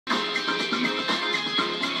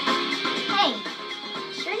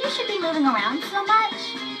moving around so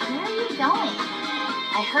much? Where are you going?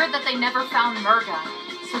 I heard that they never found Merga,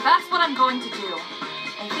 so that's what I'm going to do.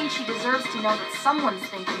 I think she deserves to know that someone's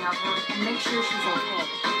thinking of her and make sure she's okay.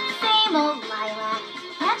 Same old lilac.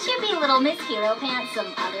 Can't you be Little Miss Hero Pants some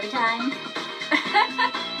other time?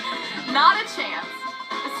 Not a chance.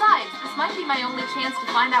 Besides, this might be my only chance to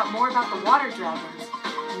find out more about the water dragons.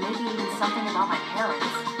 And maybe even something about my parents.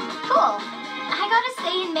 Cool. I gotta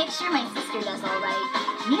stay and make sure my sister does alright.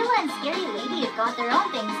 Milla and Scary Lady have got their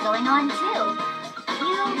own things going on too.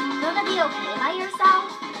 You gonna be okay by yourself?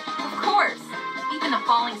 Of course. Even a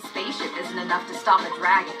falling spaceship isn't enough to stop a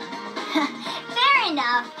dragon. Fair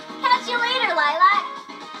enough. Catch you later, Lilac.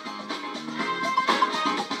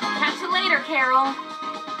 Catch you later, Carol.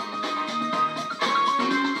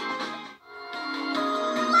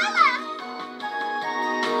 Lilac!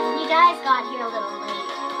 You guys got here a little late.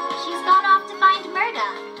 She's gone off to find Merga.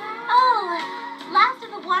 Oh, last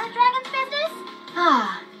of the water dragon's business?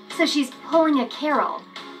 Ah, so she's pulling a Carol.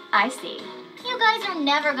 I see. You guys are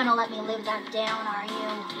never gonna let me live that down, are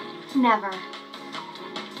you? Never.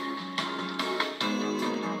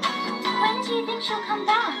 When do you think she'll come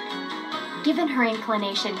back? Given her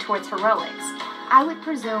inclination towards heroics, I would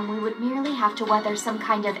presume we would merely have to weather some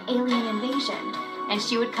kind of alien invasion, and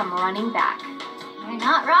she would come running back. You're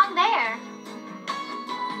not wrong there.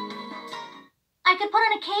 I could put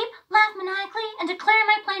on a cape, laugh maniacally, and declare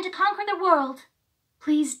my plan to conquer the world.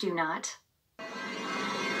 Please do not.